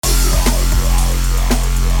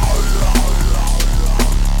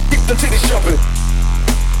jumping.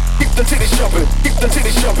 Keep the titties jumping. Keep the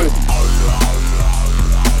titties jumping.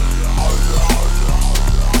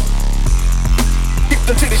 Keep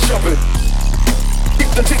the titties jumping.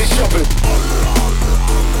 Keep the titties jumping.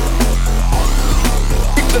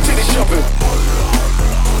 Keep the titties jumping.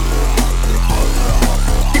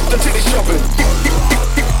 Keep the titties jumping. Keep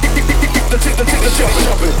the titties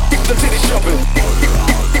jumping. Keep the titties jumping.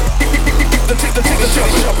 Keep the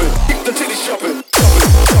titties jumping. Keep the titties jumping.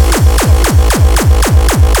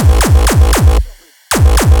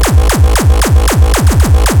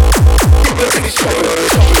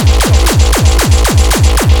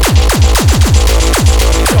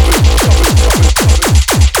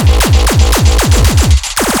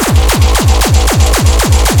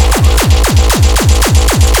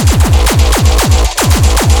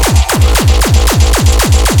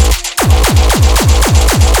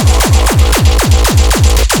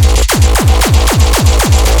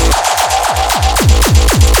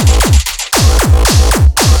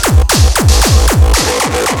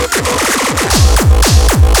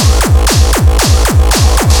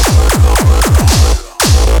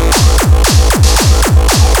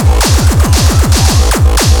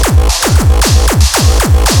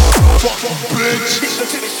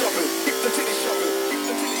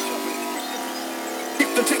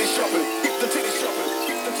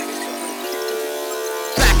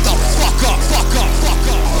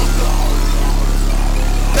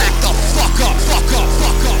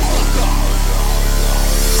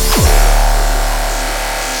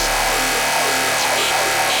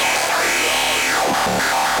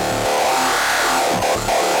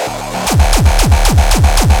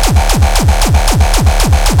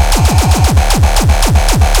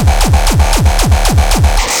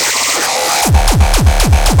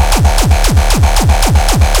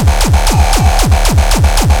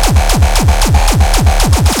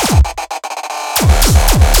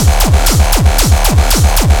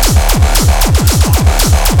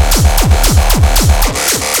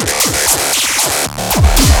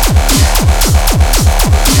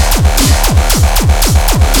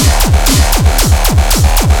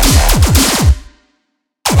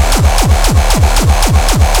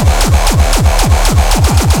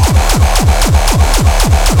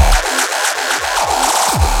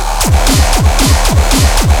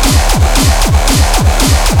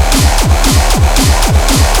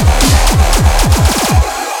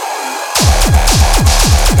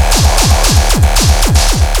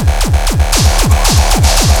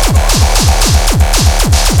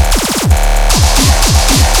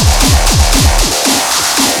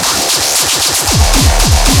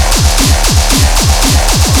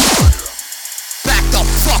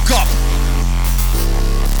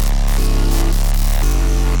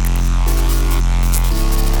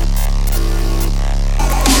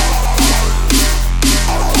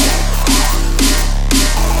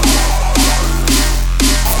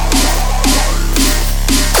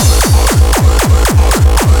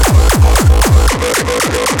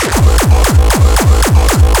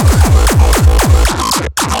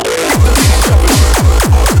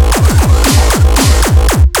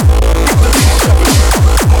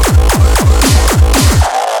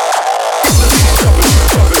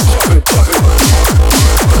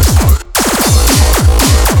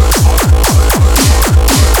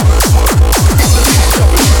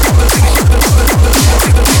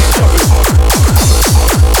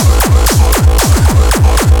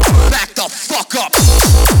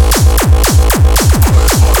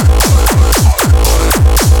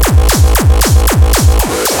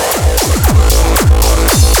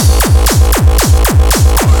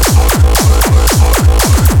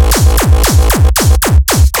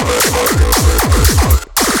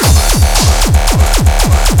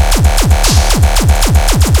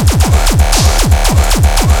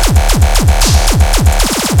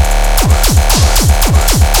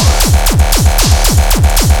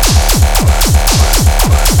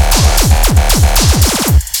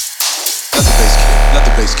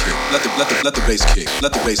 Let the bass kick.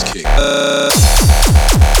 Let the bass kick.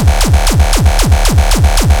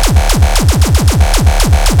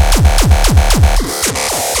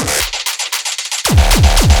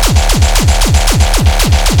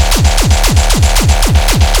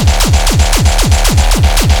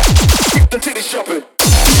 Keep the titties jumping.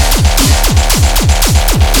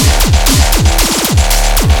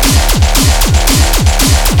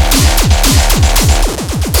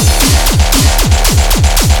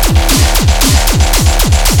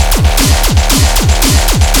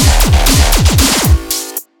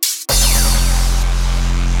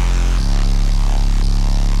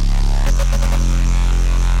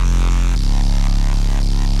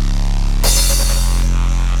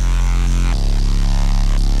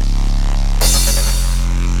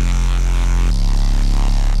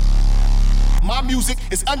 My music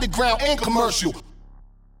is underground and commercial.